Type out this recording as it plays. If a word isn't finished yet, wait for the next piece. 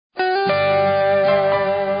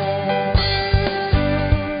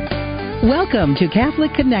Welcome to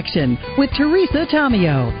Catholic Connection with Teresa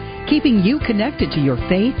Tomeo, keeping you connected to your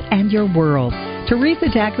faith and your world. Teresa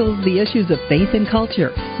tackles the issues of faith and culture,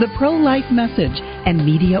 the pro-life message, and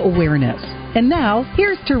media awareness. And now,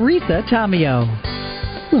 here's Teresa Tomeo.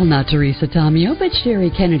 Well, not Teresa Tomeo, but Sherry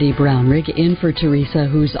Brownrigg in for Teresa,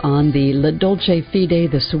 who's on the La Dolce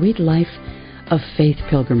Fide, the Sweet Life of Faith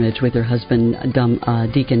pilgrimage with her husband,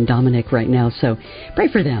 Deacon Dominic, right now. So pray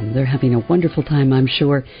for them. They're having a wonderful time, I'm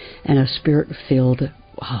sure, and a spirit-filled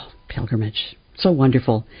pilgrimage. So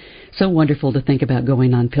wonderful. So wonderful to think about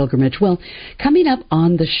going on pilgrimage. Well, coming up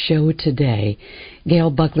on the show today, Gail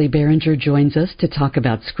Buckley Barringer joins us to talk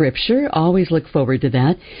about Scripture. Always look forward to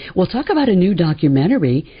that. We'll talk about a new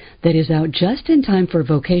documentary that is out just in time for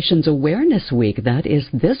Vocations Awareness Week. That is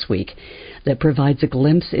this week, that provides a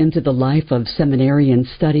glimpse into the life of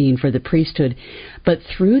seminarians studying for the priesthood, but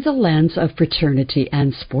through the lens of fraternity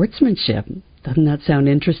and sportsmanship. Doesn't that sound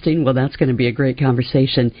interesting? Well, that's going to be a great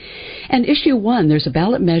conversation. And issue 1, there's a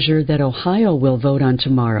ballot measure that Ohio will vote on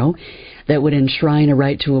tomorrow that would enshrine a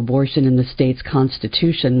right to abortion in the state's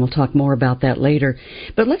constitution. We'll talk more about that later.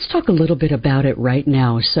 But let's talk a little bit about it right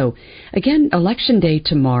now. So, again, Election Day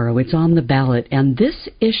tomorrow. It's on the ballot. And this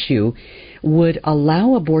issue would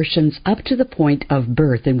allow abortions up to the point of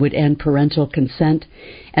birth and would end parental consent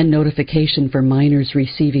and notification for minors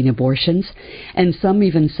receiving abortions. And some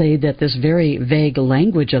even say that this very vague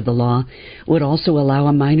language of the law would also allow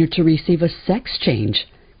a minor to receive a sex change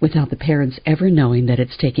without the parents ever knowing that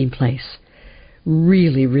it's taking place.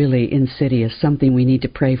 Really, really insidious, something we need to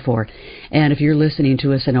pray for. And if you're listening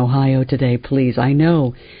to us in Ohio today, please, I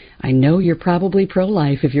know you're probably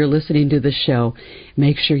pro-life if you're listening to this show.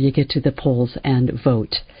 Make sure you get to the polls and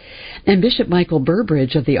vote. And Bishop Michael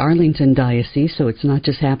Burbridge of the Arlington Diocese, so it's not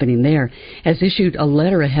just happening there, has issued a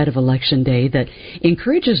letter ahead of Election Day that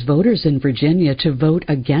encourages voters in Virginia to vote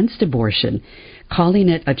against abortion, calling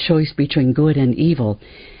it a choice between good and evil.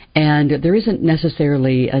 And there isn't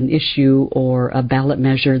necessarily an issue or a ballot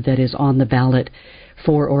measure that is on the ballot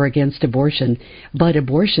for or against abortion, but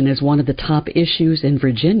abortion is one of the top issues in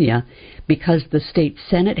Virginia because the state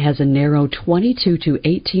Senate has a narrow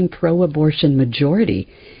 22-18 pro-abortion majority,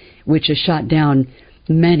 which has shot down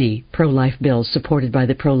many pro-life bills supported by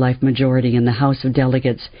the pro-life majority in the House of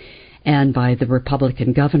Delegates and by the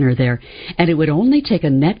Republican governor there. And it would only take a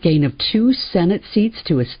net gain of 2 Senate seats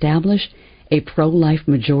to establish a pro-life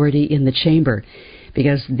majority in the chamber,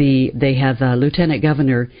 because they have Lieutenant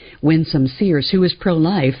Governor Winsome Sears, who is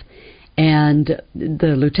pro-life, and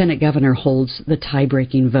the Lieutenant Governor holds the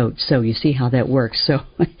tie-breaking vote. So you see how that works. So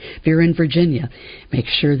if you're in Virginia, make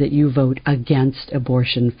sure that you vote against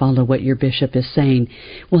abortion. Follow what your bishop is saying.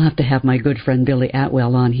 We'll have to have my good friend Billy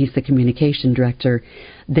Atwell on. He's the communication director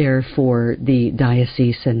there for the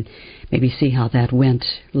diocese, and maybe see how that went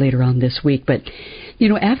later on this week. But,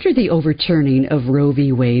 after the overturning of Roe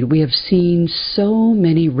v. Wade, we have seen so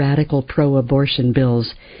many radical pro-abortion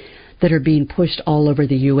bills that are being pushed all over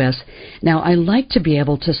the U.S. Now, I like to be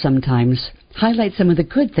able to sometimes highlight some of the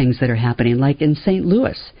good things that are happening, like in St.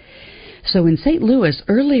 Louis. So in St. Louis,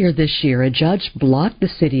 earlier this year, a judge blocked the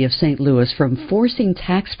city of St. Louis from forcing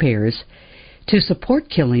taxpayers to support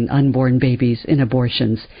killing unborn babies in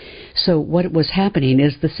abortions. So what was happening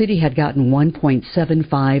is the city had gotten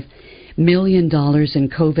 $1.75 million in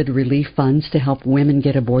COVID relief funds to help women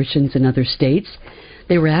get abortions in other states.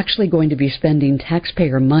 They were actually going to be spending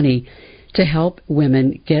taxpayer money to help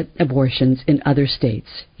women get abortions in other states.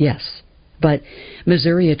 Yes. But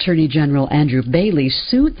Missouri Attorney General Andrew Bailey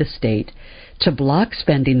sued the state to block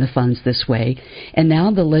spending the funds this way, and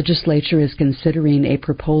now the legislature is considering a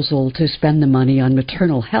proposal to spend the money on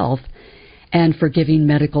maternal health and forgiving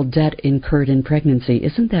medical debt incurred in pregnancy.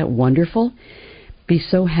 Isn't that wonderful? Be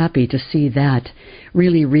so happy to see that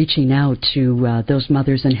really reaching out to those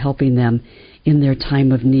mothers and helping them in their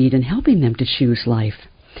time of need and helping them to choose life.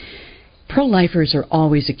 Pro-lifers are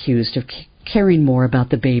always accused of caring more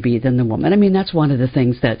about the baby than the woman. I mean, that's one of the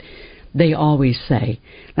things that they always say.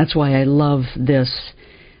 That's why I love this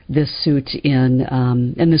suit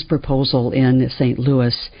and this proposal in St.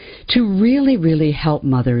 Louis to really, really help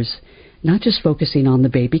mothers, not just focusing on the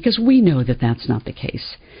baby, because we know that that's not the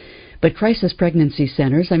case. But crisis pregnancy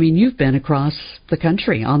centers, I mean, you've been across the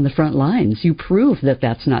country on the front lines. You prove that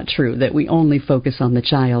that's not true, that we only focus on the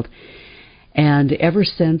child. And ever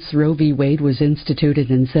since Roe v. Wade was instituted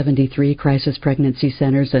in 1973, crisis pregnancy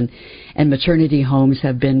centers and maternity homes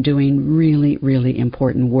have been doing really, really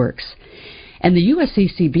important works. And the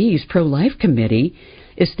USCCB's pro-life committee,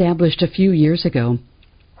 established a few years ago,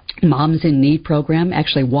 Moms in Need program,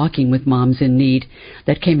 actually Walking with Moms in Need,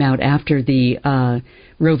 that came out after the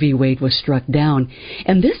Roe v. Wade was struck down.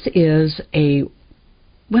 And this is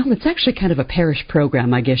it's actually kind of a parish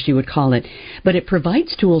program, I guess you would call it, but it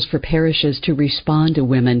provides tools for parishes to respond to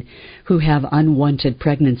women who have unwanted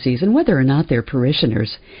pregnancies and whether or not they're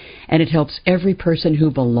parishioners. And it helps every person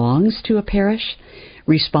who belongs to a parish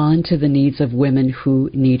respond to the needs of women who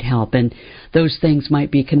need help. And those things might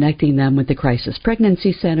be connecting them with the Crisis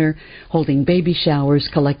Pregnancy Center, holding baby showers,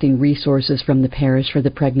 collecting resources from the parish for the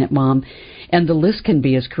pregnant mom. And the list can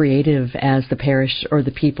be as creative as the parish or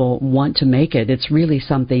the people want to make it. It's really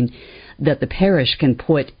something that the parish can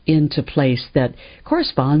put into place that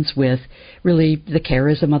corresponds with really the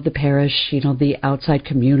charism of the parish, the outside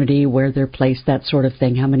community, where they're placed, that sort of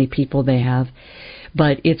thing, how many people they have.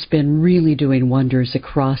 But it's been really doing wonders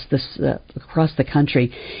across the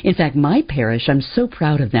country. In fact, my parish, I'm so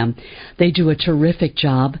proud of them. They do a terrific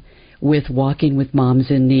job with Walking with Moms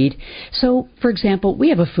in Need. So, for example, we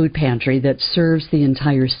have a food pantry that serves the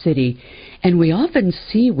entire city, and we often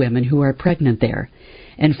see women who are pregnant there.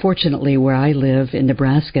 And fortunately, where I live in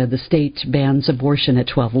Nebraska, the state bans abortion at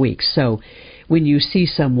 12 weeks. So when you see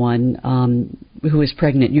someone who is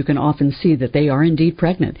pregnant, you can often see that they are indeed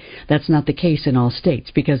pregnant. That's not the case in all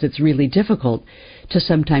states because it's really difficult to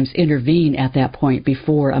sometimes intervene at that point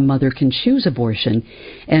before a mother can choose abortion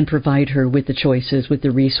and provide her with the choices, with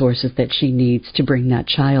the resources that she needs to bring that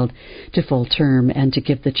child to full term and to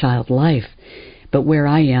give the child life. But where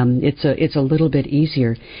I am, it's a little bit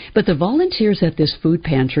easier. But the volunteers at this food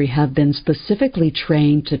pantry have been specifically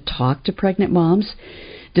trained to talk to pregnant moms,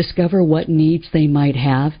 discover what needs they might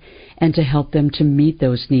have, and to help them to meet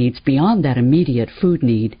those needs beyond that immediate food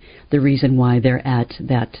need, the reason why they're at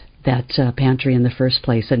that pantry in the first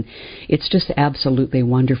place. And it's just absolutely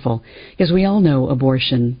wonderful. Because we all know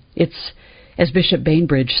abortion, it's, as Bishop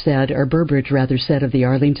Burbridge said of the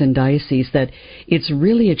Arlington Diocese, that it's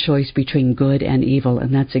really a choice between good and evil,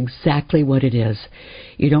 and that's exactly what it is.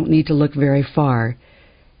 You don't need to look very far.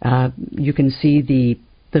 You can see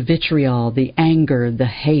the vitriol, the anger, the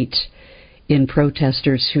hate in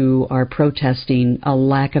protesters who are protesting a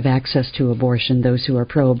lack of access to abortion, those who are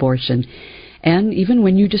pro-abortion. And even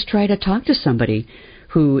when you just try to talk to somebody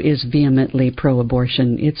who is vehemently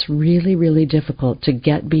pro-abortion, it's really, really difficult to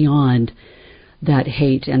get beyond that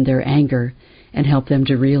hate and their anger and help them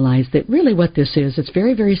to realize that really what this is, it's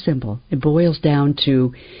very, very simple. It boils down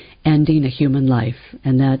to ending a human life,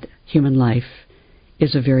 and that human life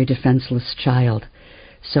is a very defenseless child.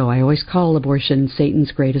 So I always call abortion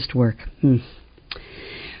Satan's greatest work.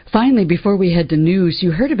 Finally, before we head to news,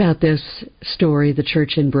 you heard about this story, the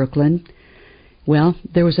church in Brooklyn. Well,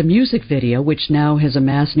 there was a music video, which now has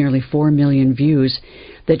amassed nearly 4 million views,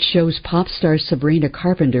 that shows pop star Sabrina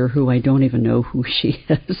Carpenter, who I don't even know who she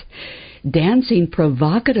is, dancing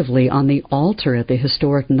provocatively on the altar at the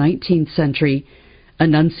historic 19th century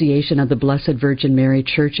Annunciation of the Blessed Virgin Mary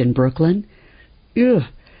Church in Brooklyn. Ugh.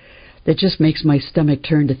 That just makes my stomach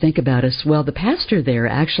turn to think about it. Well, the pastor there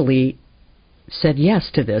actually said yes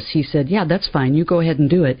to this. He said, yeah, that's fine. You go ahead and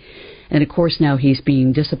do it. And, of course, now he's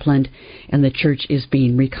being disciplined and the church is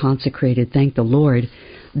being reconsecrated. Thank the Lord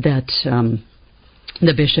that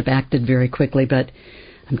the bishop acted very quickly. But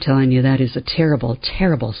I'm telling you, that is a terrible,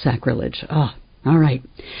 terrible sacrilege. Oh, all right.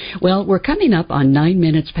 Well, we're coming up on 9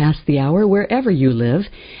 minutes past the hour wherever you live,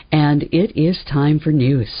 and it is time for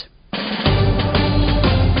news.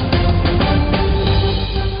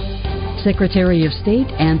 Secretary of State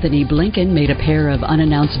Anthony Blinken made a pair of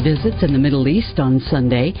unannounced visits in the Middle East on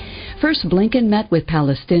Sunday. First, Blinken met with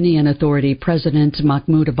Palestinian Authority President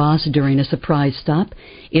Mahmoud Abbas during a surprise stop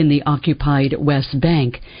in the occupied West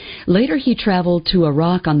Bank. Later, he traveled to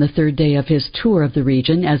Iraq on the third day of his tour of the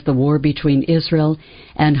region as the war between Israel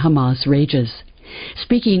and Hamas rages.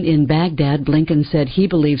 Speaking in Baghdad, Blinken said he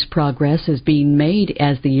believes progress is being made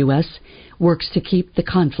as the U.S. works to keep the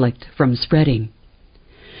conflict from spreading.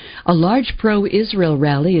 A large pro-Israel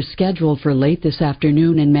rally is scheduled for late this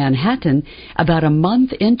afternoon in Manhattan, about a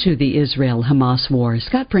month into the Israel-Hamas war.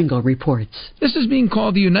 Scott Pringle reports. This is being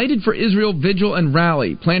called the United for Israel Vigil and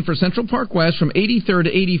Rally, planned for Central Park West from 83rd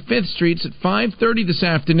to 85th Streets at 5:30 this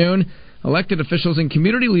afternoon. Elected officials and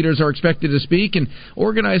community leaders are expected to speak, and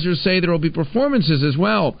organizers say there will be performances as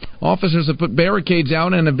well. Officers have put barricades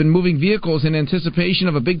out and have been moving vehicles in anticipation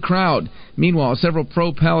of a big crowd. Meanwhile, several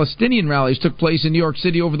pro-Palestinian rallies took place in New York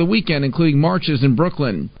City over the weekend, including marches in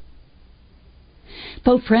Brooklyn.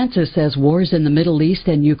 Pope Francis says wars in the Middle East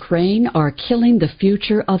and Ukraine are killing the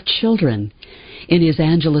future of children. In his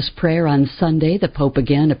Angelus prayer on Sunday, the Pope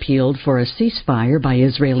again appealed for a ceasefire by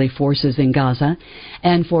Israeli forces in Gaza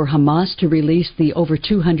and for Hamas to release the over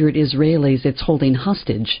 200 Israelis it's holding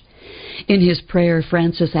hostage. In his prayer,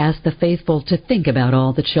 Francis asked the faithful to think about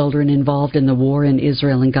all the children involved in the war in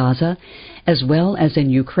Israel and Gaza, as well as in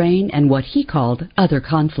Ukraine and what he called other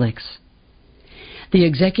conflicts. The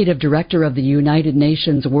executive director of the United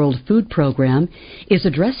Nations World Food Program is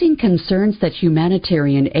addressing concerns that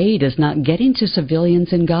humanitarian aid is not getting to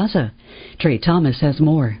civilians in Gaza. Trey Thomas has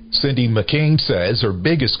more. Cindy McCain says her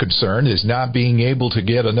biggest concern is not being able to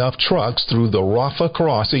get enough trucks through the Rafah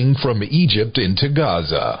crossing from Egypt into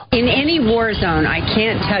Gaza. In any war zone, I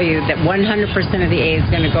can't tell you that 100% of the aid is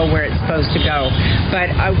going to go where it's supposed to go.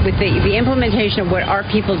 But with the implementation of what our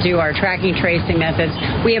people do, our tracking, tracing methods,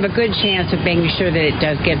 we have a good chance of making sure that it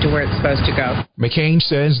does get to where it's supposed to go. McCain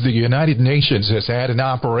says the United Nations has had an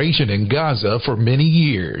operation in Gaza for many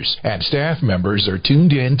years, and staff members are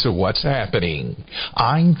tuned in to what's happening.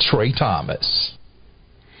 I'm Trey Thomas.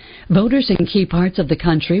 Voters in key parts of the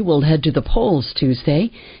country will head to the polls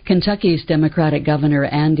Tuesday. Kentucky's Democratic Governor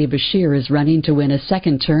Andy Beshear is running to win a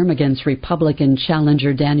second term against Republican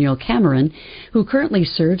challenger Daniel Cameron, who currently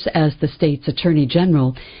serves as the state's Attorney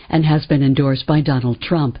General and has been endorsed by Donald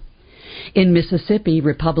Trump. In Mississippi,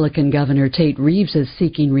 Republican Governor Tate Reeves is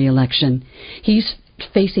seeking re-election. He's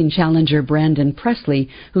facing challenger Brandon Presley,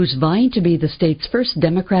 who's vying to be the state's first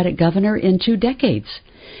Democratic governor in 2 decades.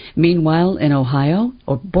 Meanwhile, in Ohio,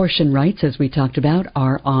 abortion rights, as we talked about,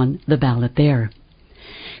 are on the ballot there.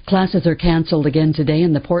 Classes are canceled again today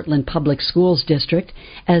in the Portland Public Schools District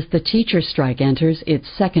as the teacher strike enters its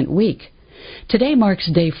second week. Today marks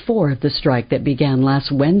day 4 of the strike that began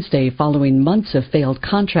last Wednesday following months of failed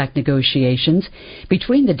contract negotiations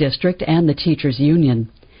between the district and the teachers' union.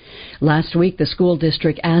 Last week, the school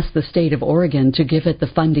district asked the state of Oregon to give it the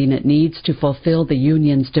funding it needs to fulfill the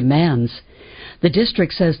union's demands. The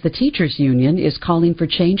district says the teachers' union is calling for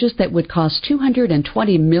changes that would cost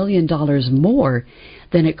 $220 million more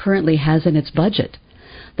than it currently has in its budget.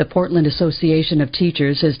 The Portland Association of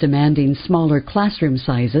Teachers is demanding smaller classroom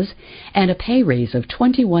sizes and a pay raise of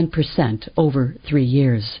 21% over 3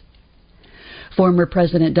 years. Former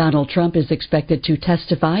President Donald Trump is expected to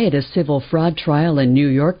testify at a civil fraud trial in New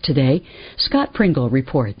York today. Scott Pringle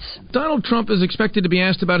reports. Donald Trump is expected to be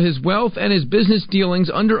asked about his wealth and his business dealings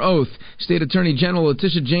under oath. State Attorney General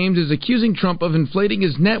Letitia James is accusing Trump of inflating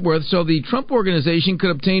his net worth so the Trump Organization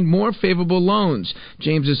could obtain more favorable loans.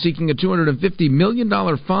 James is seeking a $250 million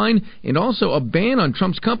fine and also a ban on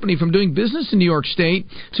Trump's company from doing business in New York State.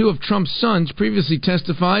 2 of Trump's sons previously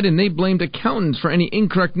testified, and they blamed accountants for any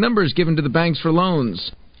incorrect numbers given to the banks for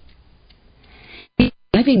loans.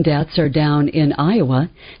 Driving deaths are down in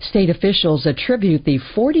Iowa. State officials attribute the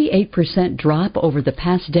 48% drop over the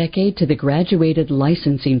past decade to the graduated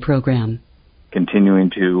licensing program.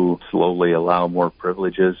 Continuing to slowly allow more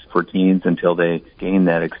privileges for teens until they gain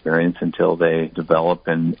that experience, until they develop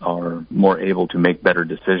and are more able to make better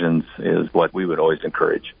decisions is what we would always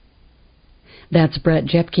encourage. That's Brett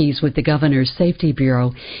Jepkes with the Governor's Safety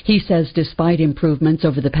Bureau. He says despite improvements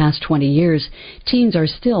over the past 20 years, teens are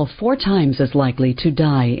still 4 times as likely to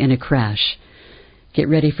die in a crash. Get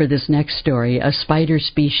ready for this next story. A spider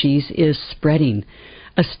species is spreading.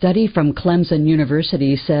 A study from Clemson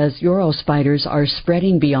University says Euro spiders are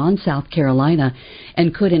spreading beyond South Carolina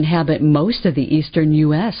and could inhabit most of the eastern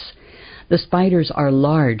U.S. The spiders are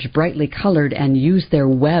large, brightly colored, and use their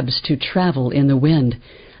webs to travel in the wind.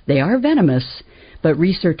 They are venomous, but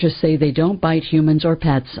researchers say they don't bite humans or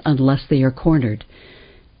pets unless they are cornered.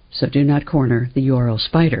 So do not corner the Euro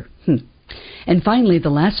spider. And finally, the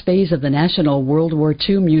last phase of the National World War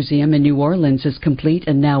II Museum in New Orleans is complete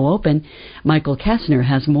and now open. Michael Kastner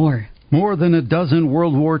has more. More than a dozen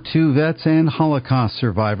World War II vets and Holocaust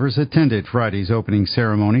survivors attended Friday's opening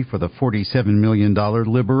ceremony for the $47 million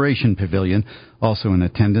Liberation Pavilion. Also in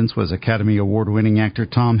attendance was Academy Award-winning actor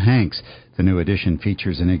Tom Hanks. The new edition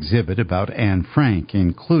features an exhibit about Anne Frank,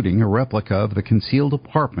 including a replica of the concealed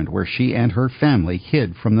apartment where she and her family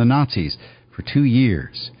hid from the Nazis for 2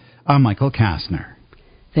 years. I'm Michael Kastner.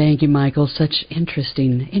 Thank you, Michael. Such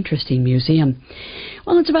interesting museum.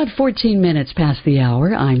 Well, it's about 14 minutes past the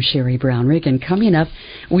hour. I'm Sherry Brownrigg, and coming up,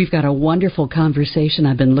 we've got a wonderful conversation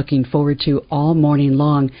I've been looking forward to all morning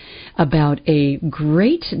long about a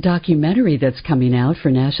great documentary that's coming out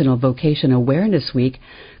for National Vocation Awareness Week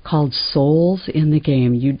called Souls in the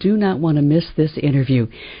Game. You do not want to miss this interview.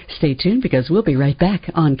 Stay tuned because we'll be right back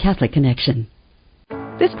on Catholic Connection.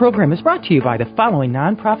 This program is brought to you by the following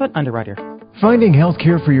nonprofit underwriter. Finding health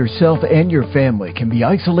care for yourself and your family can be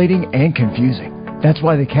isolating and confusing. That's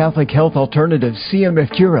why the Catholic Health Alternative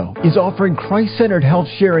CMF Curo is offering Christ-centered health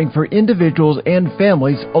sharing for individuals and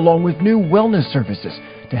families, along with new wellness services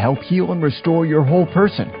to help heal and restore your whole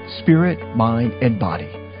person, spirit, mind, and body.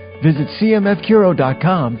 Visit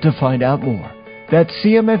cmfcuro.com to find out more. That's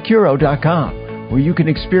cmfcuro.com, where you can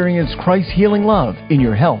experience Christ's healing love in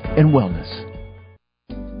your health and wellness.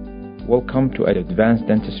 Welcome to Advanced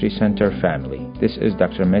Dentistry Center family. This is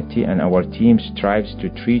Dr. Metti, and our team strives to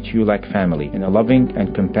treat you like family in a loving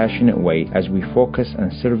and compassionate way as we focus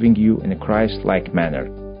on serving you in a Christ-like manner.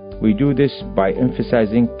 We do this by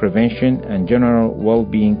emphasizing prevention and general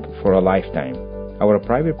well-being for a lifetime. Our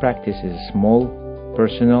private practice is small,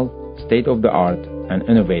 personal, state-of-the-art, and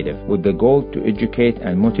innovative, with the goal to educate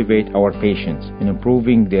and motivate our patients in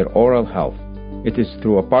improving their oral health. It is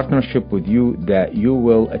through a partnership with you that you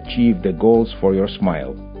will achieve the goals for your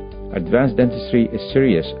smile. Advanced Dentistry is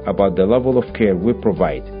serious about the level of care we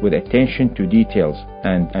provide, with attention to details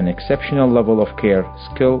and an exceptional level of care,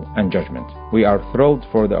 skill, and judgment. We are thrilled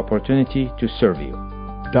for the opportunity to serve you.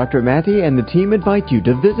 Dr. Matthey and the team invite you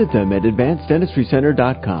to visit them at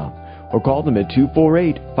advanceddentistrycenter.com or call them at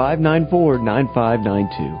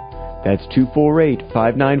 248-594-9592. That's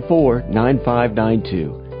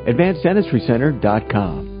 248-594-9592.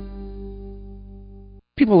 AdvancedDentistryCenter.com.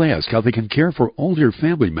 People ask how they can care for older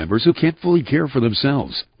family members who can't fully care for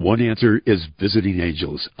themselves. One answer is Visiting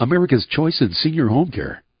Angels, America's choice in senior home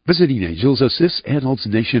care. Visiting Angels assists adults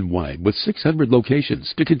nationwide with 600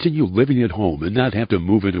 locations to continue living at home and not have to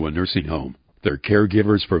move into a nursing home. Their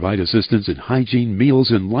caregivers provide assistance in hygiene, meals,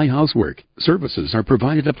 and light housework. Services are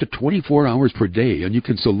provided up to 24 hours per day, and you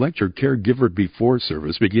can select your caregiver before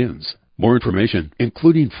service begins. More information,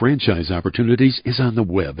 including franchise opportunities, is on the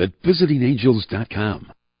web at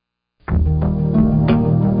visitingangels.com.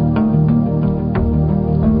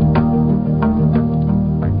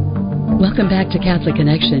 Welcome back to Catholic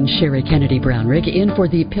Connection. Sherry Kennedy Brownrigg in for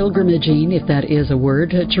the pilgrimaging, if that is a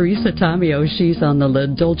word. Teresa Tomeo, she's on the La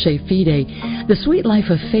Dolce Fide, the Sweet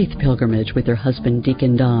Life of Faith pilgrimage with her husband,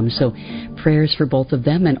 Deacon Dom. So prayers for both of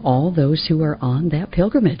them and all those who are on that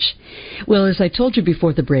pilgrimage. Well, as I told you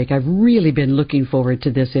before the break, I've really been looking forward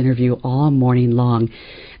to this interview all morning long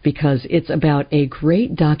because it's about a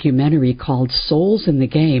great documentary called Souls in the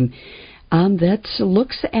Game. That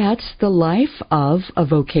looks at the life of a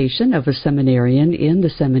vocation of a seminarian in the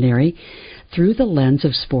seminary through the lens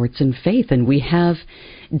of sports and faith. And we have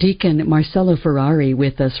Deacon Marcelo Ferrari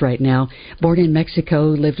with us right now. Born in Mexico,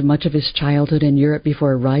 lived much of his childhood in Europe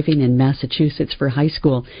before arriving in Massachusetts for high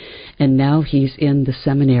school. And now he's in the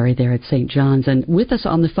seminary there at St. John's and with us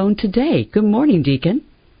on the phone today. Good morning, Deacon.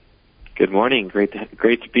 Good morning. Great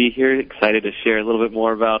to be here. Excited to share a little bit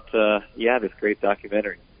more about this great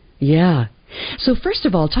documentary. Yeah. So first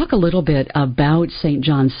of all, talk a little bit about St.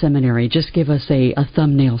 John's Seminary. Just give us a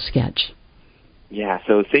thumbnail sketch. Yeah,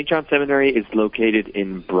 so St. John's Seminary is located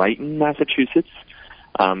in Brighton, Massachusetts.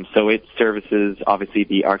 So it services, obviously,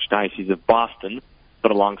 the Archdiocese of Boston,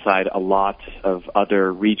 but alongside a lot of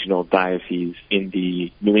other regional dioceses in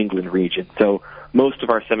the New England region. So most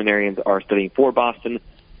of our seminarians are studying for Boston,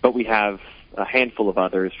 but we have a handful of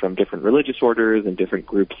others from different religious orders and different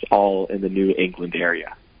groups all in the New England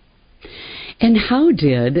area. And how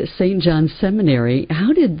did St. John's Seminary,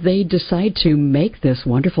 how did they decide to make this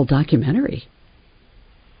wonderful documentary?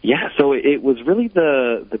 Yeah, so it was really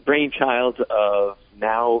the brainchild of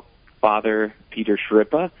now Father Peter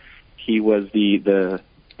Shrippa. He was the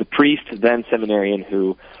priest, then seminarian,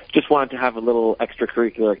 who just wanted to have a little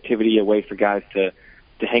extracurricular activity, a way for guys to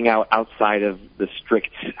hang out outside of the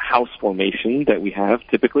strict house formation that we have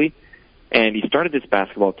typically. And he started this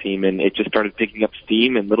basketball team, and it just started picking up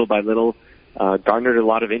steam, and little by little garnered a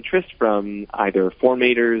lot of interest from either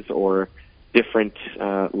formators or different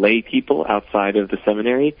lay people outside of the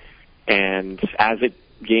seminary. And as it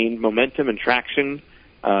gained momentum and traction,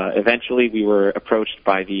 eventually we were approached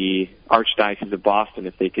by the Archdiocese of Boston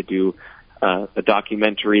if they could do a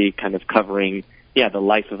documentary kind of covering, the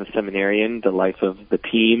life of a seminarian, the life of the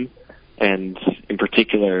team, and in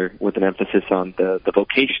particular with an emphasis on the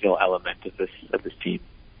vocational element of this team.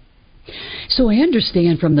 So I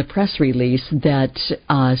understand from the press release that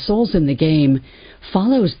Souls in the Game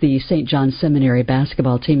follows the St. John's Seminary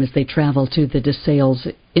basketball team as they travel to the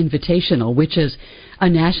DeSales Invitational, which is a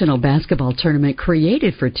national basketball tournament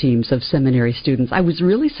created for teams of seminary students. I was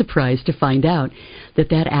really surprised to find out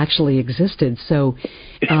that actually existed. So,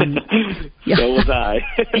 so was I.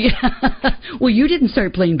 Yeah. Well, you didn't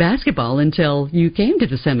start playing basketball until you came to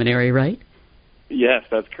the seminary, right? Yes,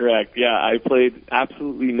 that's correct. Yeah, I played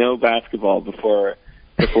absolutely no basketball before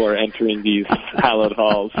before entering these hallowed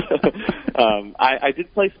halls. I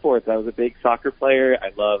did play sports. I was a big soccer player.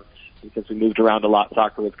 I loved, because we moved around a lot,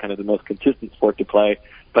 soccer was kind of the most consistent sport to play,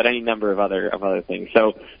 but any number of other things.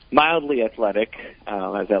 So mildly athletic,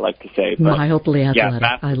 as I like to say. But, mildly athletic.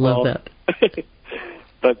 Yeah, I love that.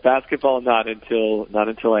 But basketball, not until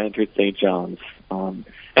I entered St. John's.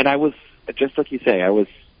 And I was, just like you say, I was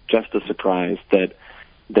just as surprised that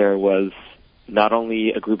there was not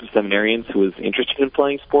only a group of seminarians who was interested in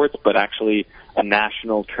playing sports, but actually a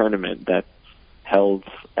national tournament that held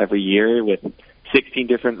every year with 16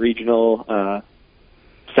 different regional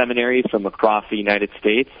seminaries from across the United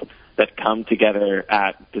States that come together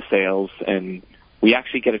at DeSales, and we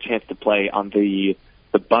actually get a chance to play on the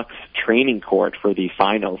Bucks training court for the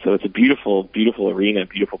final. So it's a beautiful, beautiful arena,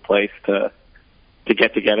 beautiful place to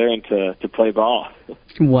get together and to play ball.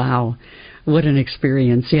 Wow. What an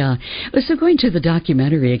experience, yeah. So going to the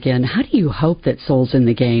documentary again, how do you hope that Souls in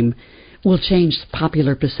the Game will change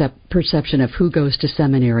popular perception of who goes to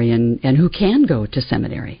seminary and who can go to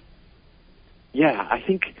seminary? Yeah, I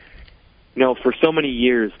think, for so many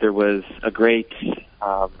years there was a great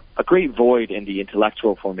void in the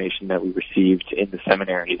intellectual formation that we received in the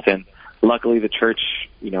seminaries. And luckily the church,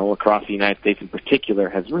 across the United States in particular,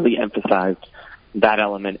 has really emphasized that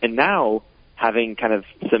element. And now, having kind of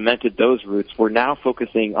cemented those roots, we're now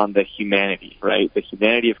focusing on the humanity, right? The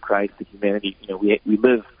humanity of Christ, the humanity, we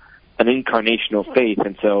live an incarnational faith.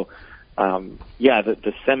 And so,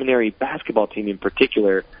 the seminary basketball team in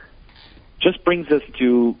particular just brings us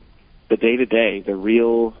to the day-to-day,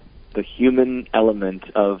 the human element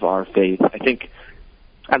of our faith. I think,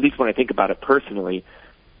 at least when I think about it personally,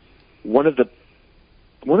 one of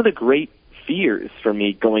the great fears for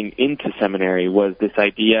me going into seminary was this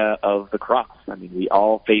idea of the cross. I mean, we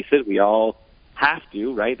all face it. We all have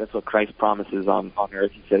to, right? That's what Christ promises on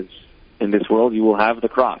earth. He says, in this world you will have the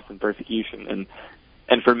cross and persecution.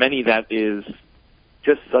 And for many that is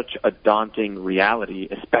just such a daunting reality,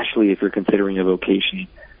 especially if you're considering a vocation,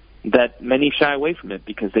 that many shy away from it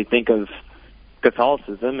because they think of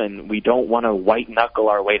Catholicism and we don't want to white-knuckle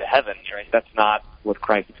our way to heaven, right? That's not what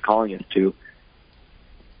Christ is calling us to.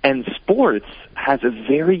 And sports has a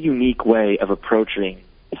very unique way of approaching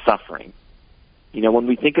suffering. When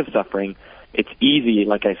we think of suffering, it's easy,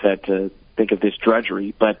 like I said, to think of this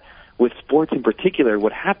drudgery. But with sports in particular,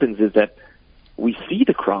 what happens is that we see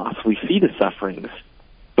the cross, we see the sufferings,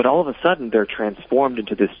 but all of a sudden they're transformed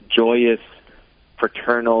into this joyous,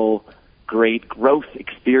 fraternal, great growth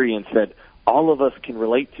experience that all of us can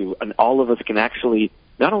relate to, and all of us can actually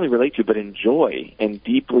not only relate to, but enjoy and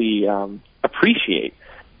deeply appreciate.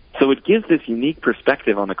 So it gives this unique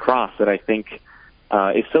perspective on the cross that I think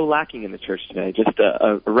is so lacking in the church today. Just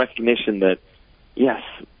a recognition that, yes,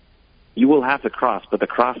 you will have the cross, but the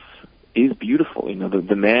cross is beautiful.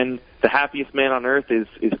 The happiest man on earth is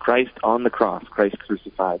Christ on the cross, Christ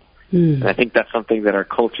crucified. And I think that's something that our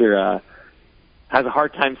culture has a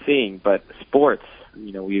hard time seeing. But sports,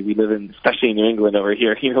 we live in, especially in New England over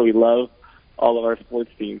here, we love all of our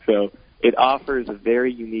sports teams. So it offers a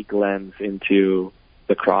very unique lens into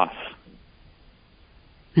the cross.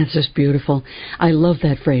 That's just beautiful. I love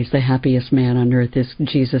that phrase, the happiest man on earth is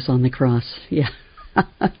Jesus on the cross. Yeah.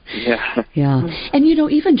 Yeah. And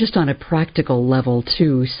even just on a practical level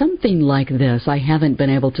too, something like this, I haven't been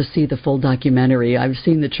able to see the full documentary. I've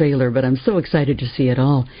seen the trailer, but I'm so excited to see it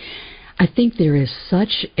all. I think there is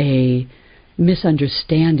such a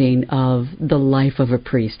misunderstanding of the life of a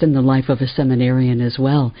priest and the life of a seminarian as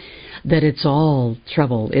well, that it's all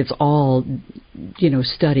trouble, it's all,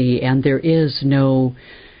 study, and there is no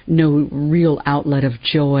real outlet of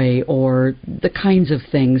joy or the kinds of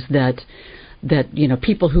things that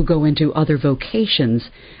people who go into other vocations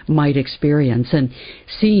might experience. And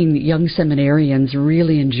seeing young seminarians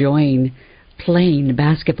really enjoying playing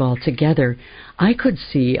basketball together, I could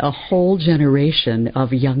see a whole generation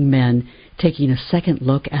of young men taking a second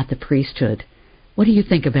look at the priesthood. What do you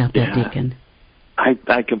think about that, Deacon?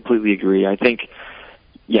 I completely agree. I think,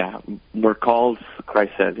 we're called,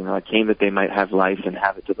 Christ says, I came that they might have life and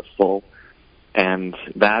have it to the full. And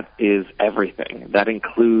that is everything. That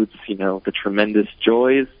includes, the tremendous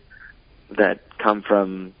joys that come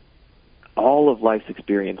from all of life's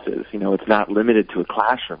experiences. It's not limited to a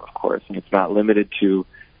classroom, of course, and it's not limited to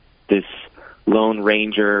this lone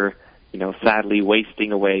ranger, sadly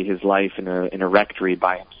wasting away his life in a rectory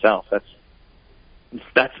by himself.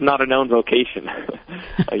 That's not a known vocation.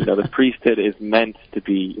 The priesthood is meant to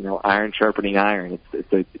be, iron sharpening iron.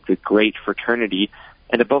 It's a great fraternity.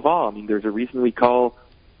 And above all, there's a reason we call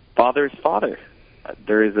Father's Father.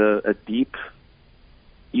 There is a deep,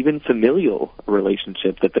 even familial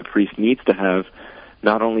relationship that the priest needs to have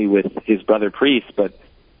not only with his brother priests, but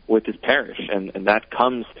with his parish. And that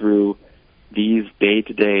comes through these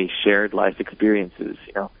day-to-day shared life experiences.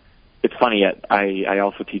 You know, it's funny, I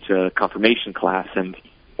also teach a confirmation class, and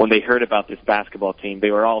when they heard about this basketball team, they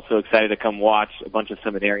were all so excited to come watch a bunch of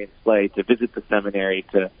seminarians play, to visit the seminary,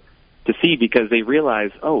 to see, because they realize,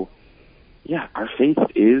 oh, yeah, our faith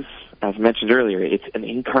is, as mentioned earlier, it's an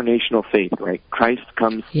incarnational faith, right? Christ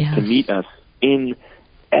comes to meet us in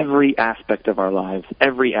every aspect of our lives,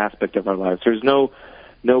 There's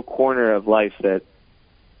no corner of life that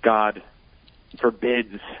God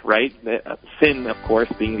forbids, right? Sin, of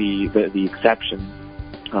course, being the exception.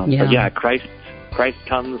 But yeah, Christ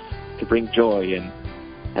comes to bring joy,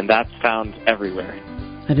 and that's found everywhere.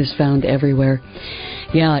 That is found everywhere.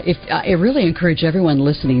 Yeah, I really encourage everyone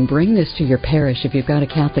listening, bring this to your parish. If you've got a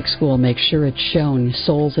Catholic school, make sure it's shown,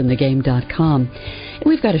 soulsinthegame.com. And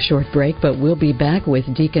we've got a short break, but we'll be back with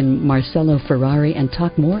Deacon Marcelo Ferrari and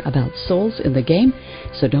talk more about Souls in the Game,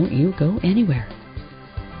 so don't you go anywhere.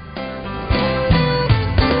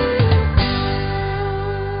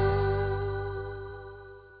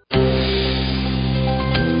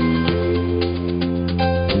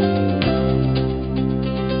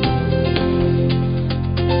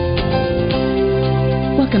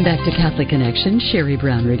 Welcome back to Catholic Connection. Sherry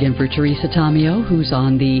Brownrigg in for Teresa Tomeo, who's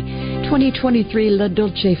on the 2023 La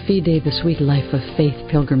Dolce Fide, the Sweet Life of Faith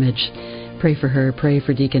pilgrimage. Pray for her. Pray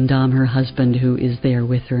for Deacon Dom, her husband, who is there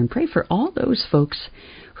with her. And pray for all those folks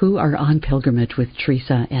who are on pilgrimage with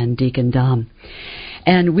Teresa and Deacon Dom.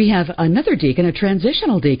 And we have another deacon, a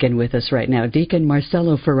transitional deacon with us right now, Deacon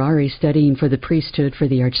Marcelo Ferrari, studying for the priesthood for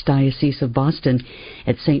the Archdiocese of Boston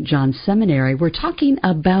at St. John's Seminary. We're talking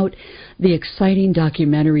about the exciting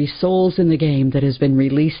documentary Souls in the Game that has been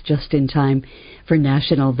released just in time for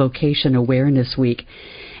National Vocation Awareness Week.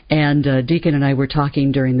 And Deacon and I were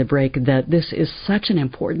talking during the break that this is such an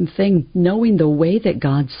important thing, knowing the way that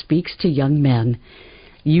God speaks to young men,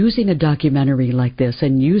 using a documentary like this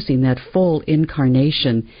and using that full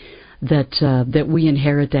incarnation that we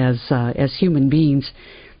inherit as human beings.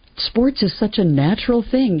 Sports is such a natural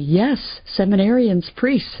thing. Yes, seminarians,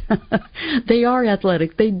 priests, they are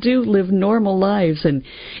athletic. They do live normal lives, and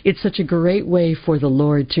it's such a great way for the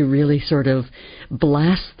Lord to really sort of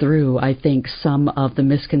blast through, I think, some of the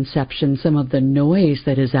misconceptions, some of the noise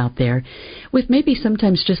that is out there, with maybe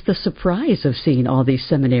sometimes just the surprise of seeing all these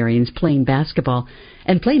seminarians playing basketball,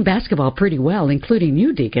 and playing basketball pretty well, including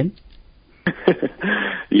you, Deacon.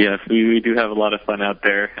 Yes, we do have a lot of fun out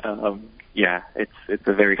there. Yeah, it's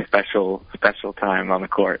a very special time on the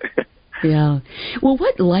court. Yeah. Well,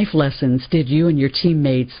 what life lessons did you and your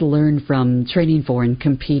teammates learn from training for and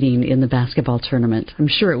competing in the basketball tournament? I'm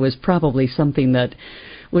sure it was probably something that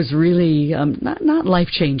was really not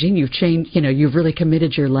life-changing. You've changed, you've really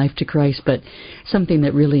committed your life to Christ, but something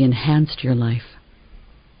that really enhanced your life.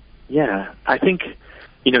 Yeah, I think,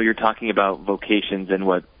 you're talking about vocations and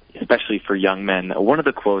what, especially for young men, one of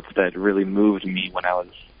the quotes that really moved me when I was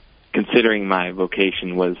considering my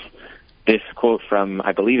vocation was this quote from,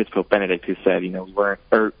 I believe it's Pope Benedict, who said, or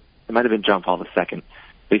it might have been John Paul II.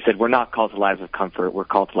 But he said, we're not called to lives of comfort, we're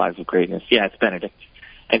called to lives of greatness. Yeah, it's Benedict.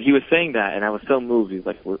 And he was saying that, and I was so moved. He was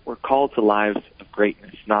like, we're called to lives of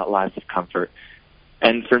greatness, not lives of comfort.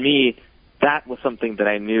 And for me, that was something that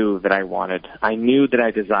I knew that I wanted. I knew that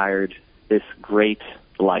I desired this great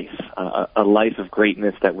life, a life of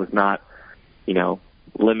greatness that was not,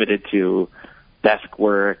 limited to desk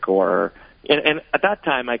work and at that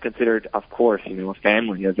time I considered, of course, a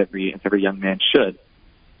family, as every young man should.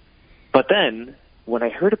 But then when I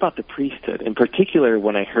heard about the priesthood, in particular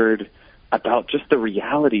when I heard about just the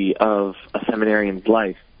reality of a seminarian's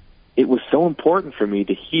life, it was so important for me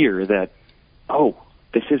to hear that,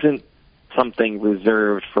 this isn't something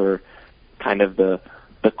reserved for kind of the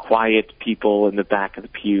quiet people in the back of the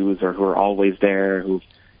pews, or who are always there, who've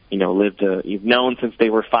you've known since they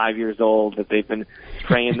were 5 years old that they've been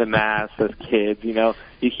praying the Mass as kids. You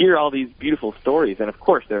hear all these beautiful stories, and of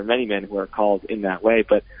course there are many men who are called in that way,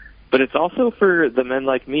 but it's also for the men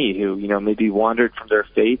like me who, maybe wandered from their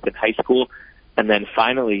faith in high school, and then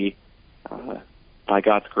finally, by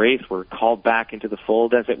God's grace, were called back into the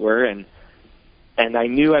fold, as it were, and I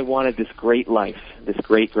knew I wanted this great life, this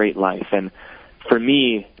great, great life. And for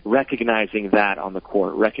me, recognizing that on the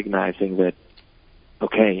court, recognizing that,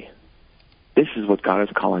 okay, this is what God is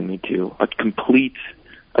calling me to, a complete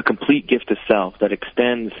gift of self that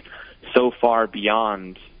extends so far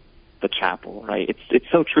beyond the chapel, right? It's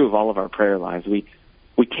so true of all of our prayer lives.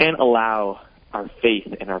 We can't allow our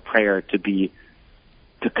faith and our prayer to be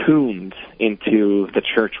cocooned into the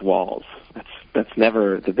church walls. That's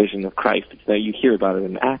never the vision of Christ. You hear about it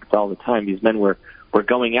in Acts all the time. These men were we're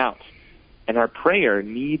going out. And our prayer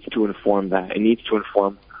needs to inform that. It needs to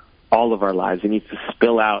inform all of our lives. It needs to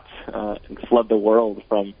spill out and flood the world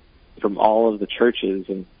from all of the churches.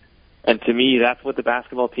 And to me, that's what the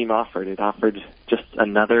basketball team offered. It offered just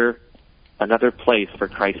another place for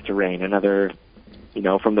Christ to reign, another,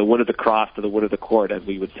 from the wood of the cross to the wood of the court, as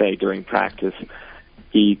we would say during practice.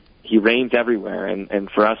 He reigns everywhere, and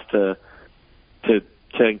for us to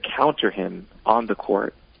encounter him on the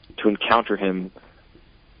court, to encounter him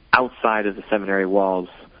outside of the seminary walls,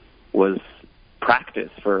 was practice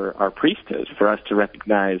for our priesthood, for us to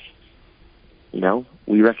recognize,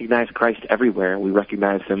 we recognize Christ everywhere. We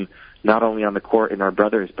recognize him not only on the court in our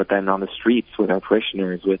brothers, but then on the streets with our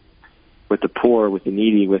parishioners, with the poor, with the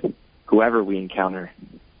needy, with whoever we encounter.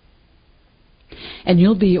 And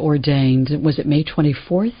you'll be ordained, was it May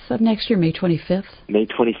 24th of next year, May 25th? May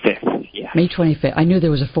 25th, yeah. May 25th. I knew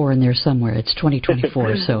there was a 4 in there somewhere. It's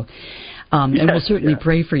 2024, so... and we'll certainly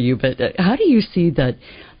pray for you, but how do you see that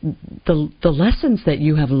the lessons that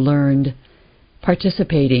you have learned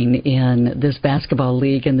participating in this basketball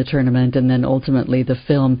league and the tournament and then ultimately the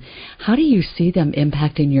film, how do you see them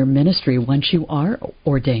impacting your ministry once you are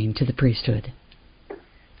ordained to the priesthood?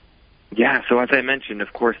 Yeah, so as I mentioned,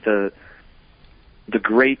 of course, the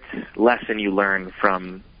great lesson you learn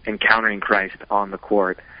from encountering Christ on the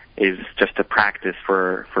court is just a practice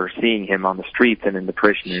for seeing him on the streets and in the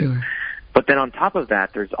parishioners. Sure. But then on top of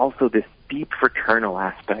that, there's also this deep fraternal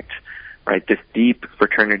aspect, right? This deep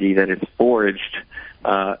fraternity that is forged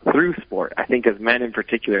through sport. I think as men in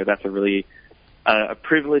particular, that's a really a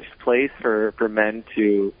privileged place for men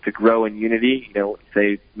to grow in unity.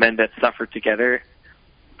 Say men that suffer together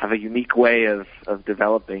have a unique way of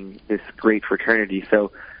developing this great fraternity.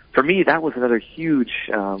 So for me, that was another huge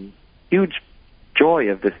joy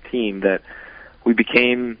of this team, that we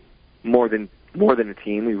became more than a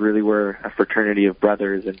team. We really were a fraternity of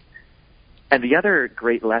brothers. And the other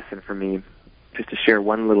great lesson for me, just to share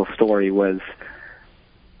one little story, was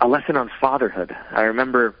a lesson on fatherhood. I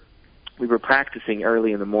remember we were practicing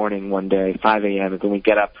early in the morning one day, 5 a.m., and then we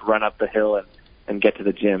get up, run up the hill, and get to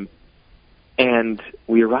the gym. And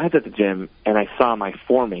we arrived at the gym, and I saw my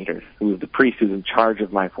formator, who was the priest who's in charge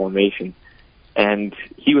of my formation. And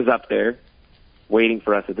he was up there waiting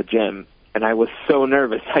for us at the gym. And I was so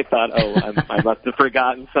nervous. I thought, I must have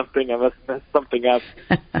forgotten something. I must have messed something up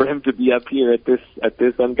for him to be up here at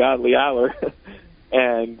this ungodly hour.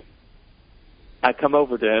 And I come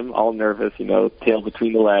over to him, all nervous, tail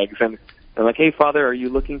between the legs. And I'm like, hey, Father, are you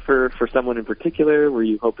looking for someone in particular? Were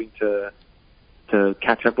you hoping to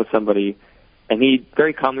catch up with somebody? And he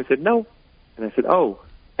very calmly said, no. And I said, oh.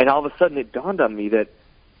 And all of a sudden it dawned on me that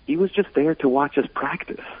he was just there to watch us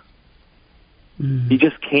practice. Mm. He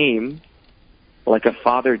just came, like a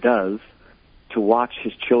father does, to watch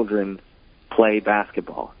his children play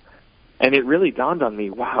basketball. And it really dawned on me,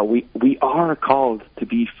 wow, we are called to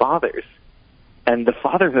be fathers. And the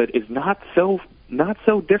fatherhood is not so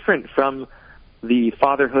different from the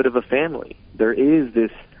fatherhood of a family. There is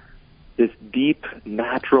this deep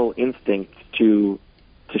natural instinct to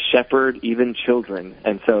shepherd even children.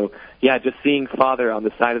 And so, yeah, just seeing Father on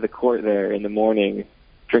the side of the court there in the morning,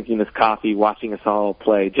 drinking his coffee, watching us all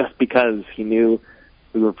play, just because he knew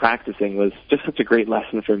we were practicing, was just such a great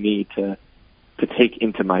lesson for me to take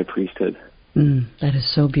into my priesthood. That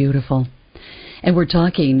is so beautiful. And we're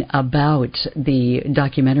talking about the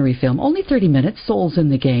documentary film, only 30 minutes, Souls in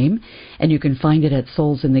the Game, and you can find it at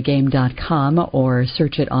soulsinthegame.com or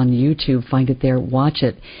search it on YouTube, find it there, watch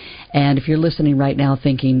it. And if you're listening right now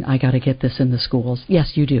thinking, I got to get this in the schools,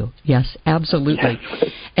 yes, you do. Yes, absolutely.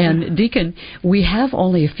 Yes. And Deacon, we have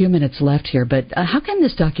only a few minutes left here, but how can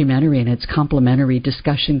this documentary and its complementary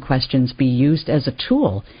discussion questions be used as a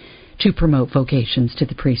tool to promote vocations to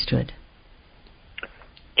the priesthood?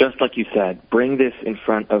 Just like you said, bring this in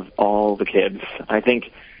front of all the kids. I think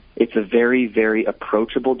it's a very, very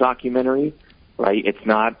approachable documentary, right? It's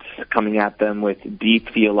not coming at them with deep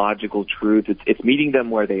theological truths. It's meeting them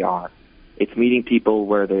where they are. It's meeting people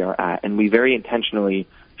where they are at. And we very intentionally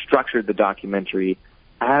structured the documentary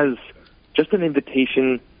as just an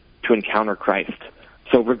invitation to encounter Christ.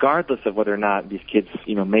 So regardless of whether or not these kids,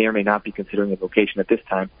 may or may not be considering a vocation at this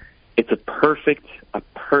time, it's a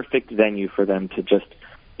perfect venue for them to just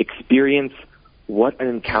experience what an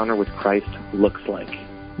encounter with Christ looks like.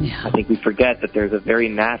 Yeah. I think we forget that there's a very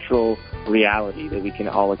natural reality that we can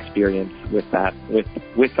all experience with that,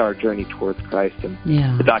 with our journey towards Christ. And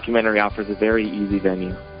the documentary offers a very easy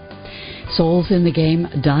venue.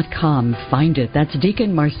 soulsinthegame.com. Find it. That's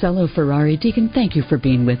Deacon Marcelo Ferrari. Deacon, thank you for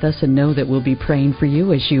being with us, and know that we'll be praying for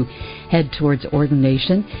you as you head towards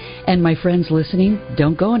ordination. And my friends listening,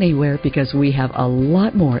 don't go anywhere, because we have a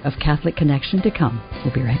lot more of Catholic Connection to come.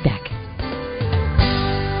 We'll be right back.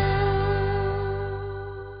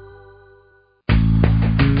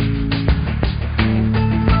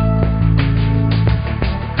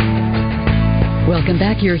 Welcome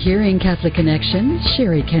back. You're hearing Catholic Connection.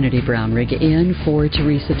 Sherry Kennedy Brownrigg in for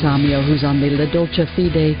Teresa Tomeo, who's on the La Dolce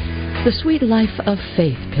Fide, the Sweet Life of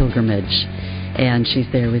Faith pilgrimage. And she's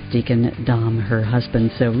there with Deacon Dom, her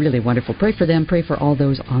husband. So really wonderful. Pray for them. Pray for all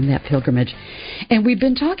those on that pilgrimage. And we've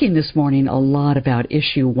been talking this morning a lot about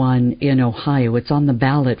Issue 1 in Ohio. It's on the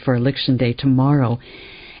ballot for Election Day tomorrow.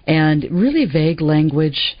 And really vague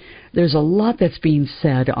language. There's a lot that's being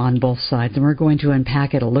said on both sides, and we're going to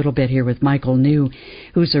unpack it a little bit here with Michael New,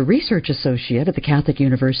 who's a research associate at the Catholic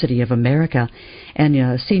University of America and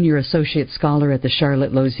a senior associate scholar at the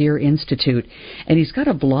Charlotte Lozier Institute. And he's got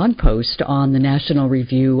a blog post on the National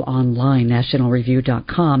Review online,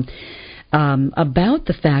 nationalreview.com, about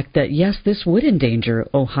the fact that, yes, this would endanger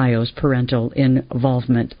Ohio's parental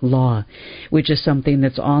involvement law, which is something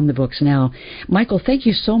that's on the books now. Michael, thank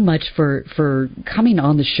you so much for coming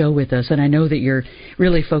on the show with us, and I know that you're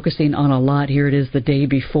really focusing on a lot. Here it is the day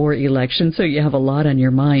before election, so you have a lot on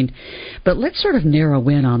your mind. But let's sort of narrow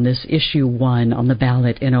in on this Issue 1 on the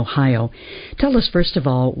ballot in Ohio. Tell us, first of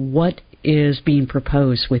all, what is being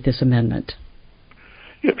proposed with this amendment?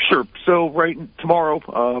 Yeah, sure. So tomorrow,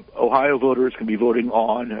 Ohio voters can be voting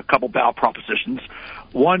on a couple ballot propositions.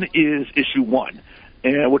 One is Issue 1.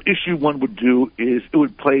 And what Issue 1 would do is it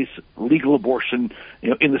would place legal abortion,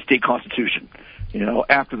 in the state constitution.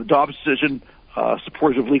 After the Dobbs decision,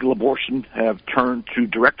 supporters of legal abortion have turned to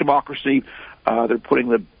direct democracy. They're putting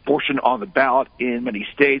the abortion on the ballot in many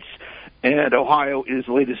states. And Ohio is